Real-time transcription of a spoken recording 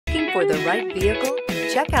for the right vehicle?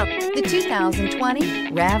 Check out the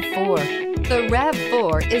 2020 RAV4. The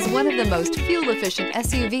RAV4 is one of the most fuel-efficient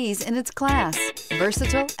SUVs in its class.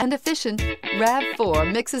 Versatile and efficient,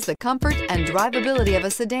 RAV4 mixes the comfort and drivability of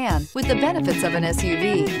a sedan with the benefits of an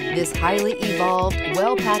SUV. This highly evolved,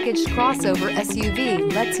 well-packaged crossover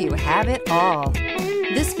SUV lets you have it all.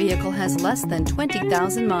 This vehicle has less than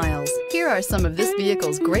 20,000 miles. Here are some of this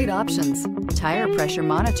vehicle's great options: tire pressure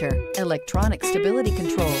monitor, electronic stability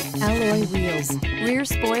control, alloy wheels, rear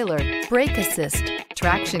spoiler, brake assist,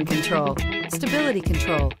 traction control, stability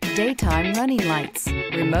control, daytime running lights,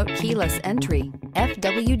 remote keyless entry,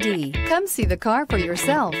 FWD. Come see the car for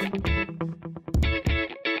yourself.